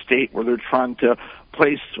the latest state where they're trying to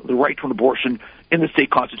place the right to an abortion in the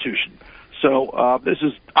state constitution. So this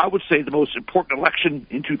is, I would say, the most important election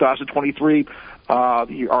in 2023.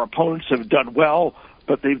 Our opponents have done well,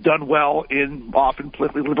 but they've done well in often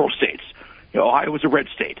politically liberal states. Ohio was a red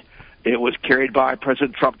state. It was carried by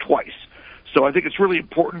President Trump twice. So I think it's really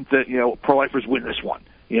important that, pro-lifers win this one.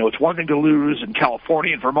 It's one thing to lose in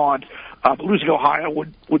California and Vermont, but losing Ohio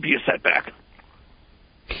would be a setback.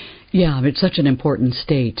 Yeah, it's such an important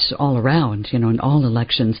state all around, in all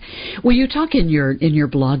elections. Well, you talk in your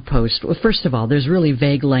blog post, well, first of all, there's really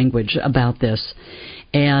vague language about this,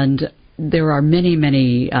 and there are many,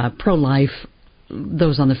 many pro-life,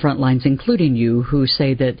 those on the front lines, including you, who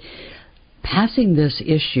say that passing this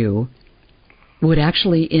issue would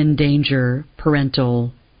actually endanger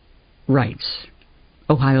parental rights,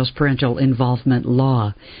 Ohio's parental involvement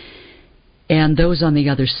law. And those on the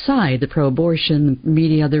other side, the pro-abortion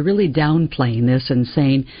media, they're really downplaying this and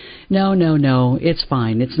saying, no, it's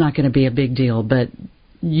fine. It's not going to be a big deal. But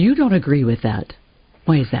you don't agree with that.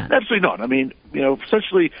 Why is that? Absolutely not. I mean,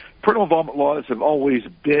 essentially, parental involvement laws have always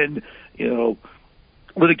been,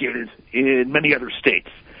 litigated in many other states.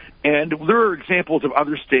 And there are examples of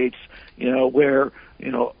other states, where,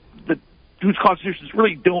 whose constitutions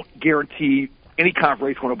really don't guarantee any kind of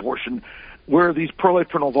right to an abortion, where these pro-life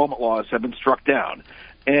parental involvement laws have been struck down.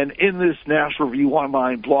 And in this National Review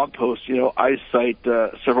Online blog post, I cite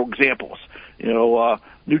several examples.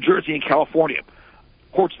 New Jersey and California,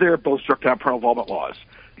 courts there both struck down parental involvement laws.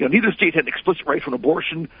 Neither state had an explicit right to an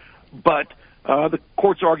abortion, but the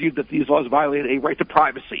courts argued that these laws violated a right to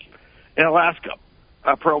privacy. In Alaska,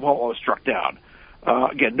 parental involvement law was struck down.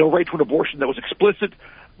 Again, no right to an abortion that was explicit,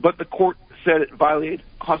 but the court said it violated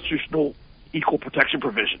constitutional equal protection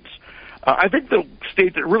provisions. I think the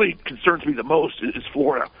state that really concerns me the most is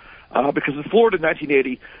Florida, because in Florida in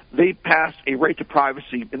 1980, they passed a right to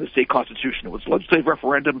privacy in the state constitution. It was a legislative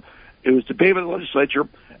referendum. It was debated by the legislature,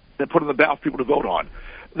 then put on the ballot for people to vote on.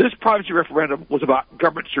 This privacy referendum was about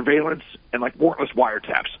government surveillance and warrantless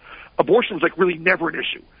wiretaps. Abortion was really never an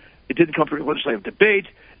issue. It didn't come during legislative debate.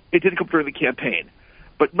 It didn't come during the campaign.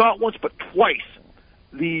 But not once but twice,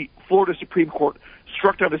 the Florida Supreme Court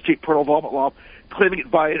struck down the state parental involvement law, claiming it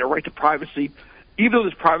violated a right to privacy, even though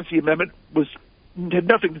this privacy amendment had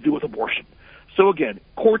nothing to do with abortion. So again,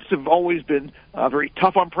 courts have always been very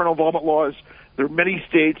tough on parental involvement laws. There are many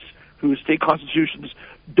states whose state constitutions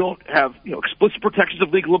don't have explicit protections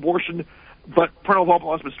of legal abortion, but parental involvement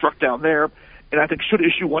law has been struck down there. And I think should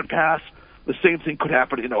Issue 1 pass, the same thing could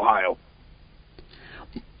happen in Ohio.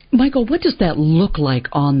 Michael, what does that look like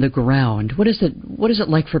on the ground? What is it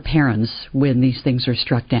like for parents when these things are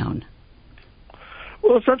struck down? Well,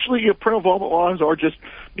 Well, essentially, parental involvement laws are just,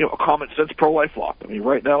 a common sense pro-life law. I mean,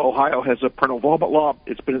 right now, Ohio has a parental involvement law.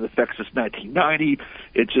 It's been in effect since 1990.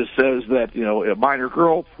 It just says that, a minor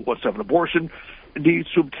girl who wants to have an abortion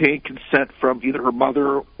needs to obtain consent from either her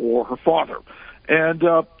mother or her father. And,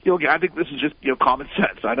 again, I think this is just, common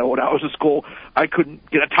sense. I know when I was in school, I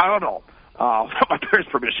couldn't get a Tylenol without my parents'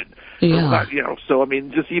 permission. Yeah. So, I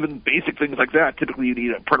mean, just even basic things like that, typically you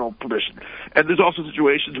need a parental permission. And there's also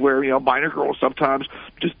situations where, minor girls sometimes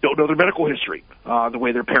just don't know their medical history the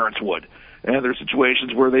way their parents would. And there's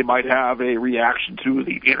situations where they might have a reaction to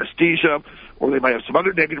the anesthesia, or they might have some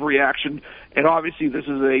other negative reaction. And obviously this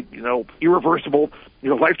is a, irreversible,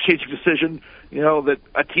 life-changing decision, that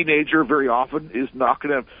a teenager very often is not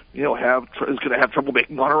going to, is going to have trouble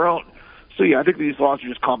making on her own. So, yeah, I think these laws are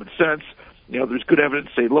just common sense. There's good evidence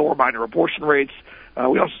they lower minor abortion rates.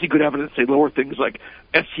 We also see good evidence they lower things like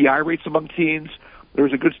STI rates among teens. There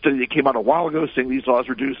was a good study that came out a while ago saying these laws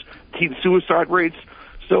reduce teen suicide rates.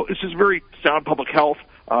 So it's just very sound public health.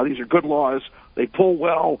 These are good laws. They pull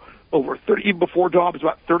well. Over 30, even before Dobbs,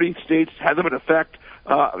 about 30 states had them in effect.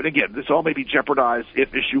 And again, this all may be jeopardized if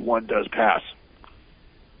Issue 1 does pass.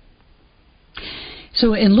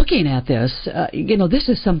 So in looking at this, this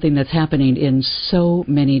is something that's happening in so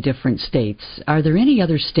many different states. Are there any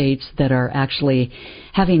other states that are actually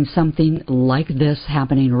having something like this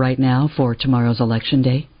happening right now for tomorrow's Election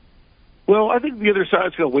Day? Well, I think the other side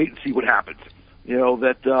is going to wait and see what happens.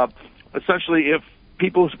 Essentially if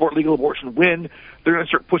people who support legal abortion win, they're going to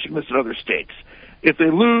start pushing this in other states. If they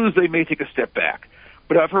lose, they may take a step back.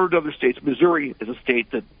 But I've heard other states. Missouri is a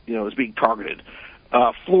state that, is being targeted.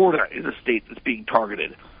 Florida is a state that's being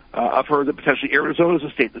targeted. I've heard that potentially Arizona is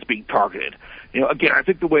a state that's being targeted. Again, I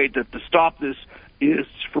think the way to stop this is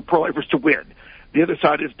for pro-lifers to win. The other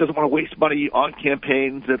side doesn't want to waste money on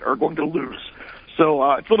campaigns that are going to lose.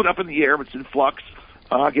 So it's a little bit up in the air, but it's in flux.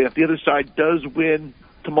 Again, if the other side does win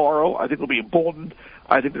tomorrow, I think they'll be emboldened.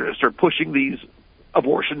 I think they're going to start pushing these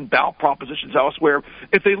abortion ballot propositions elsewhere.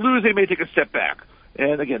 If they lose, they may take a step back.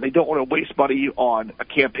 And again, they don't want to waste money on a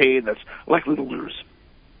campaign that's likely to lose.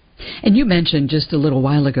 And you mentioned just a little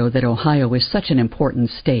while ago that Ohio is such an important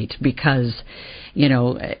state because,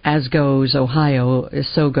 as goes Ohio,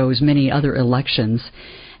 so goes many other elections,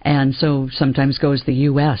 and so sometimes goes the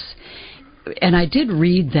U.S. And I did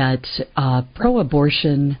read that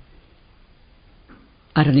pro-abortion,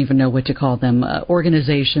 I don't even know what to call them,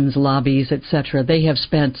 organizations, lobbies, etc., they have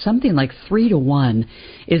spent something like 3-to-1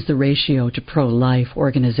 is the ratio to pro-life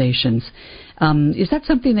organizations. Is that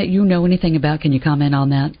something that you know anything about? Can you comment on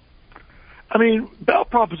that? I mean, ballot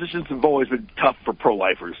propositions have always been tough for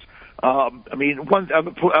pro-lifers. I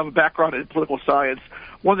have a background in political science.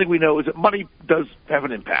 One thing we know is that money does have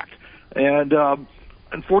an impact. And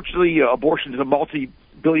unfortunately, abortion is a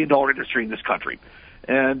multi-billion-dollar industry in this country.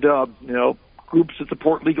 And, groups that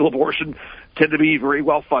support legal abortion tend to be very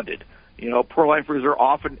well funded. Pro-lifers are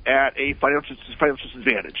often at a financial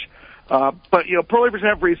disadvantage. But pro-lifers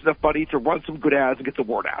have raised enough money to run some good ads and get the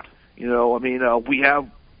word out. We have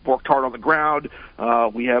worked hard on the ground.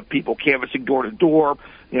 We have people canvassing door to door.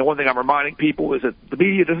 One thing I'm reminding people is that the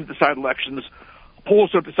media doesn't decide elections.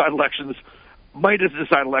 Polls don't decide elections. Money doesn't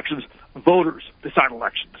decide elections. Voters decide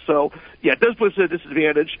elections. So, yeah, it does put us at a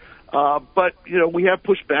disadvantage. But, we have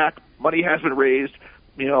pushed back. Money has been raised.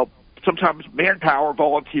 Sometimes manpower,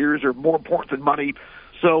 volunteers are more important than money.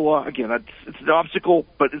 So, again, it's an obstacle,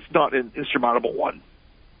 but it's not an insurmountable one.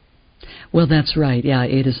 Well, that's right. Yeah,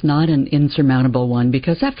 it is not an insurmountable one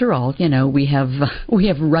because, after all, we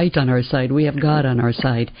have right on our side. We have God on our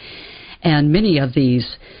side. And many of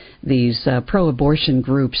these pro-abortion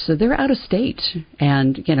groups, they're out of state.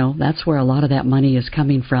 And, that's where a lot of that money is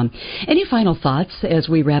coming from. Any final thoughts as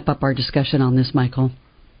we wrap up our discussion on this, Michael?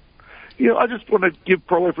 I just want to give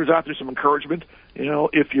pro-lifers out there some encouragement.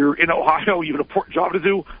 If you're in Ohio, you have an important job to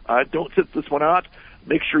do. Don't sit this one out.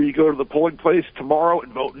 Make sure you go to the polling place tomorrow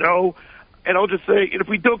and vote no. And I'll just say, if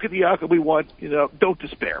we don't get the outcome we want, don't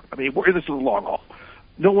despair. I mean, we're in this for the long haul.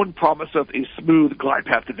 No one promised us a smooth glide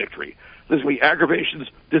path to victory. There's going to be aggravations,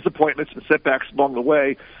 disappointments, and setbacks along the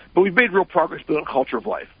way, but we've made real progress building a culture of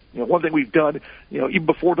life. One thing we've done, even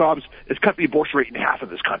before Dobbs, is cut the abortion rate in half in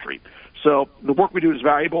this country. So the work we do is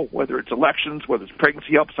valuable, whether it's elections, whether it's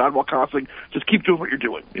pregnancy help, sidewalk counseling. Just keep doing what you're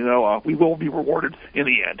doing. We will be rewarded in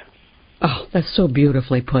the end. Oh, that's so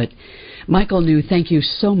beautifully put. Michael New, thank you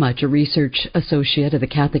so much, a research associate at the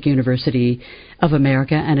Catholic University of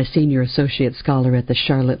America and a senior associate scholar at the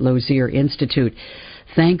Charlotte Lozier Institute.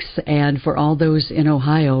 Thanks, and for all those in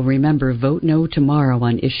Ohio, remember, vote no tomorrow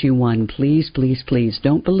on Issue 1. Please, please, please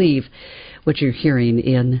don't believe what you're hearing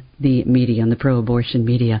in the media, in the pro-abortion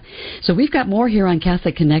media. So we've got more here on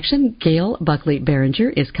Catholic Connection. Gail Buckley Barringer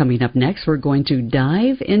is coming up next. We're going to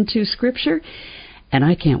dive into Scripture, and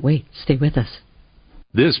I can't wait. Stay with us.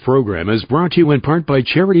 This program is brought to you in part by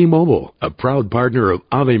Charity Mobile, a proud partner of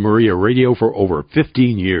Ave Maria Radio for over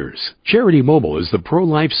 15 years. Charity Mobile is the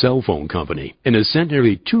pro-life cell phone company and has sent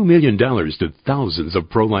nearly $2 million to thousands of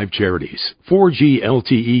pro-life charities. 4G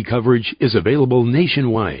LTE coverage is available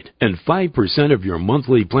nationwide, and 5% of your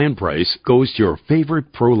monthly plan price goes to your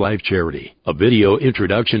favorite pro-life charity. A video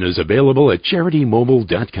introduction is available at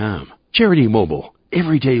CharityMobile.com. Charity Mobile,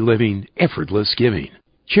 everyday living, effortless giving.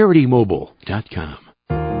 CharityMobile.com.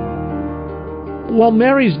 While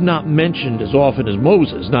Mary's not mentioned as often as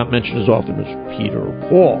Moses, not mentioned as often as Peter or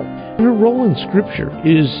Paul, her role in Scripture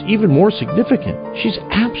is even more significant. She's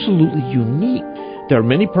absolutely unique. There are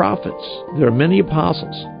many prophets, there are many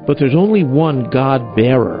apostles, but there's only one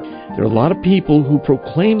God-bearer. There are a lot of people who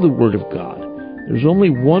proclaim the Word of God. There's only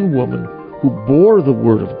one woman who bore the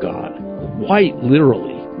Word of God, white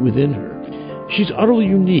literally, within her. She's utterly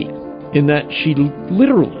unique in that she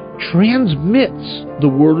literally transmits the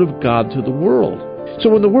Word of God to the world. So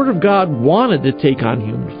when the Word of God wanted to take on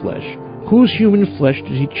human flesh, whose human flesh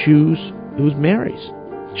did he choose? It was Mary's.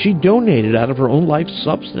 She donated out of her own life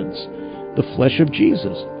substance the flesh of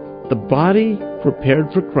Jesus. The body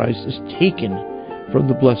prepared for Christ is taken from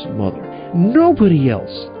the Blessed Mother. Nobody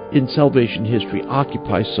else in salvation history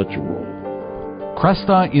occupies such a role.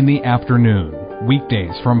 Cresta in the Afternoon.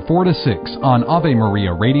 Weekdays from 4 to 6 on Ave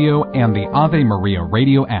Maria Radio and the Ave Maria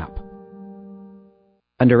Radio app.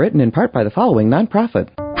 Underwritten in part by the following nonprofit.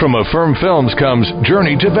 From Affirm Films comes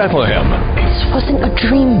Journey to Bethlehem. This wasn't a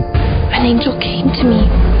dream. An angel came to me.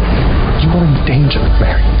 You are in danger,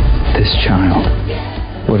 Mary. This child,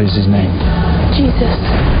 what is his name? Jesus.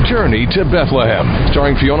 Journey to Bethlehem,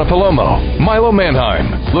 starring Fiona Palomo, Milo Manheim,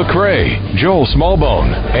 Lecrae, Joel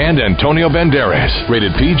Smallbone, and Antonio Banderas.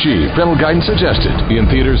 Rated PG. Parental guidance suggested. In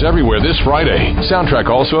theaters everywhere this Friday. Soundtrack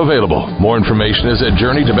also available. More information is at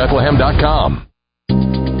JourneyToBethlehem.com.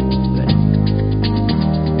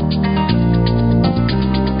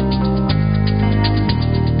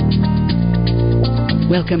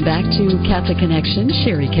 Welcome back to Catholic Connection.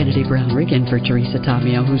 Sherry Kennedy Brownrigg in for Teresa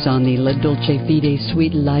Tomeo, who's on the La Dolce Fide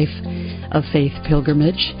Sweet Life of Faith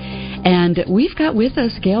pilgrimage. And we've got with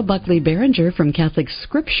us Gail Buckley Barringer from Catholic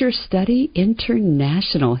Scripture Study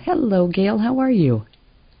International. Hello, Gail. How are you?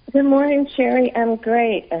 Good morning, Sherry. I'm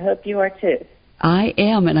great. I hope you are too. I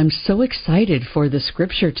am, and I'm so excited for the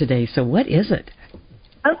Scripture today. So what is it?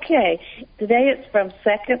 Okay. Today it's from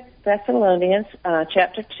 2 Thessalonians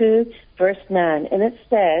chapter 2, verse 9. And it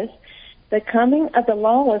says, the coming of the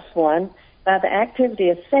lawless one by the activity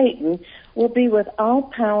of Satan will be with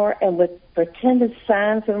all power and with pretended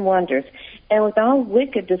signs and wonders, and with all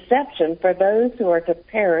wicked deception for those who are to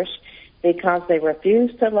perish because they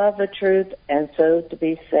refuse to love the truth and so to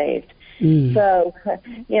be saved. So,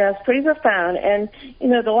 it's pretty profound. And,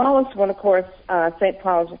 the lawless one, of course, St.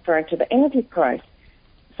 Paul is referring to the Antichrist.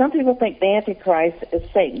 Some people think the Antichrist is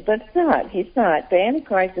Satan, but it's not. He's not. The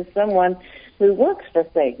Antichrist is someone who works for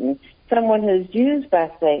Satan, someone who's used by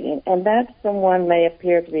Satan, and that someone may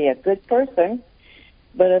appear to be a good person,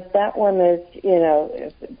 but if that one is,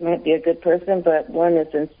 it might be a good person, but one is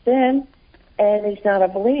in sin, and he's not a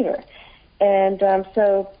believer. And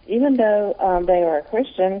so even though they are a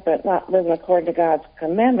Christian, but not living according to God's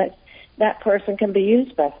commandments, that person can be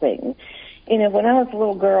used by Satan. When I was a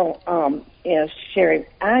little girl, Sherry,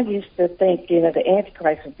 I used to think, the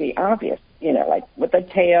Antichrist would be obvious, like with a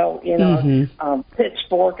tail,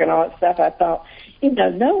 pitchfork and all that stuff. I thought,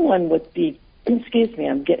 no one would be, excuse me,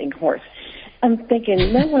 I'm getting hoarse. I'm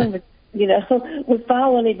thinking no one would, would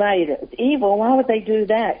follow anybody that's evil. Why would they do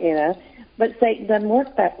that, But Satan doesn't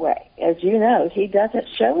work that way. As you know, he doesn't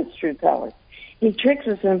show his true colors. He tricks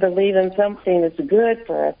us into believing something that's good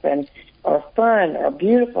for us or fun or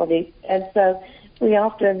beautiful. And so we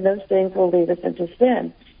often, those things will lead us into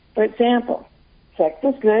sin. For example, sex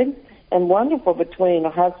is good and wonderful between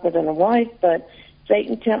a husband and a wife, but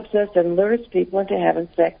Satan tempts us and lures people into having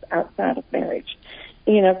sex outside of marriage.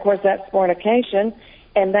 Of course, that's fornication,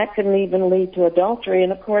 and that can even lead to adultery,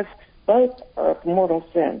 and of course, both are mortal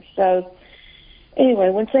sins. So, anyway,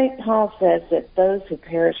 when St. Paul says that those who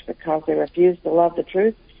perish because they refuse to love the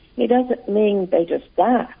truth, he doesn't mean they just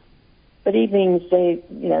die. but he means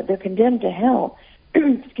they're condemned to hell.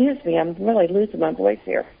 Excuse me, I'm really losing my voice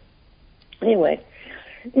here. Anyway,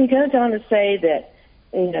 he goes on to say that,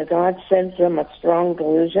 God sends them a strong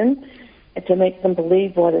delusion to make them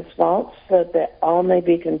believe what is false, so that all may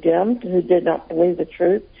be condemned who did not believe the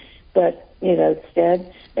truth, but,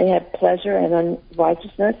 instead they have pleasure in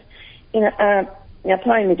unrighteousness. I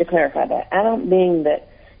probably need to clarify that. I don't mean that,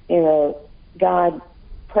 God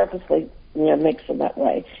purposely, makes them that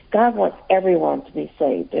way. God wants everyone to be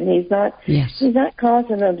saved, and He's not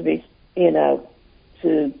causing them to be,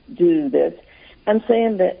 to do this. I'm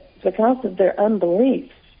saying that because of their unbelief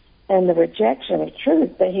and the rejection of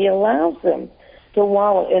truth, that He allows them to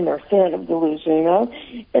wallow in their sin of delusion,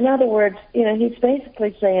 In other words, He's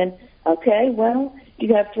basically saying, okay, well,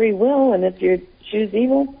 you have free will, and if you choose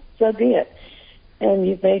evil, so be it. And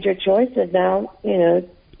you've made your choice, and now,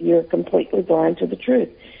 you're completely blind to the truth.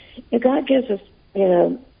 And God gives us,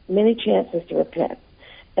 many chances to repent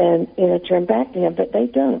and, turn back to Him, but they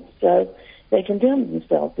don't. So they condemn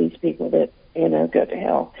themselves, these people that, go to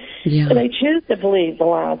hell. Yeah. And they choose to believe the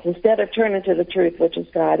lies instead of turning to the truth, which is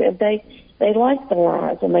God. And they like the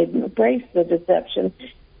lies, and they embrace the deception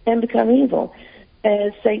and become evil.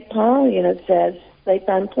 As St. Paul, says, they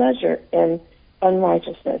find pleasure in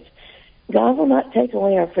unrighteousness. God will not take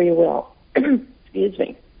away our free will. Excuse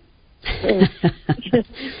me. I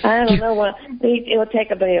don't know what it will take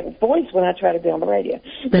a big voice when I try to be on the radio.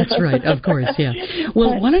 That's right, of course, yeah.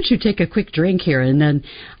 Well, why don't you take a quick drink here, and then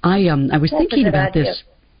I was thinking about this.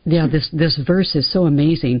 Yeah, this verse is so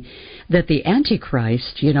amazing that the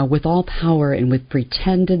Antichrist, with all power and with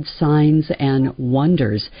pretended signs and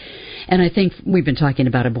wonders, and I think we've been talking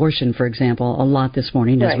about abortion, for example, a lot this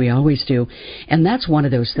morning, as we always do, and that's one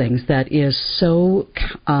of those things that is so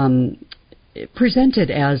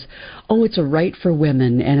presented as, it's a right for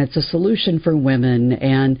women, and it's a solution for women,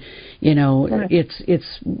 and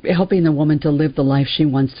it's helping the woman to live the life she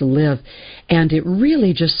wants to live, and it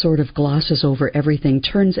really just sort of glosses over everything,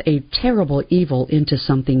 turns a terrible evil into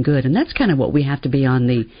something good, and that's kind of what we have to be on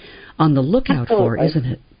the lookout for, isn't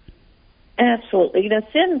it? Absolutely.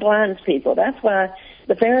 Sin blinds people. That's why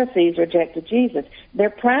the Pharisees rejected Jesus. Their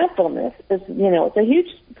pridefulness is,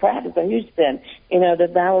 pride is a huge sin. The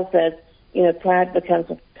Bible says, pride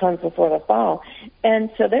comes before the fall. And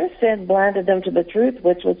so their sin blinded them to the truth,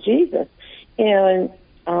 which was Jesus. And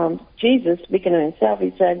Jesus, speaking of Himself,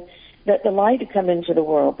 He said that the light had come into the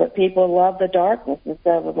world, but people loved the darkness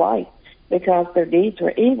instead of the light because their deeds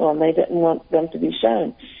were evil and they didn't want them to be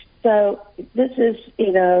shown. So this is,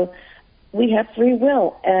 we have free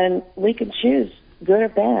will, and we can choose good or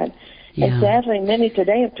bad. Yeah. And sadly, many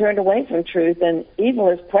today have turned away from truth, and evil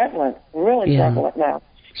is prevalent, really prevalent now.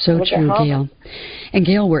 So true, Gail. And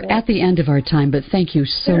Gail, we're at the end of our time, but thank you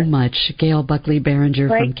so much, Gail Buckley Barringer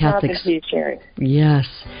from Catholic. Great talking to you, Sherry. Yes,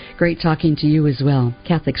 great talking to you as well.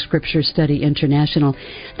 Catholic Scripture Study International.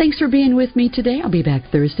 Thanks for being with me today. I'll be back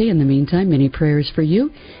Thursday. In the meantime, many prayers for you,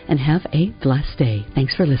 and have a blessed day.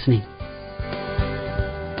 Thanks for listening.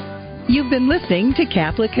 You've been listening to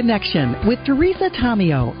Catholic Connection with Teresa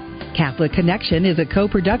Tomeo. Catholic Connection is a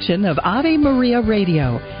co-production of Ave Maria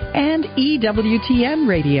Radio and EWTN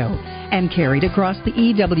Radio and carried across the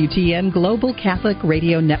EWTN Global Catholic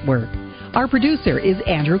Radio Network. Our producer is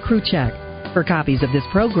Andrew Kruchek. For copies of this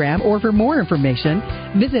program or for more information,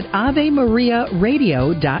 visit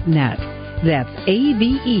AveMariaRadio.net. That's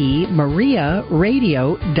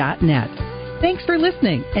AVEMariaRadio.net. Thanks for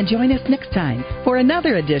listening, and join us next time for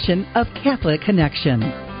another edition of Catholic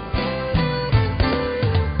Connection.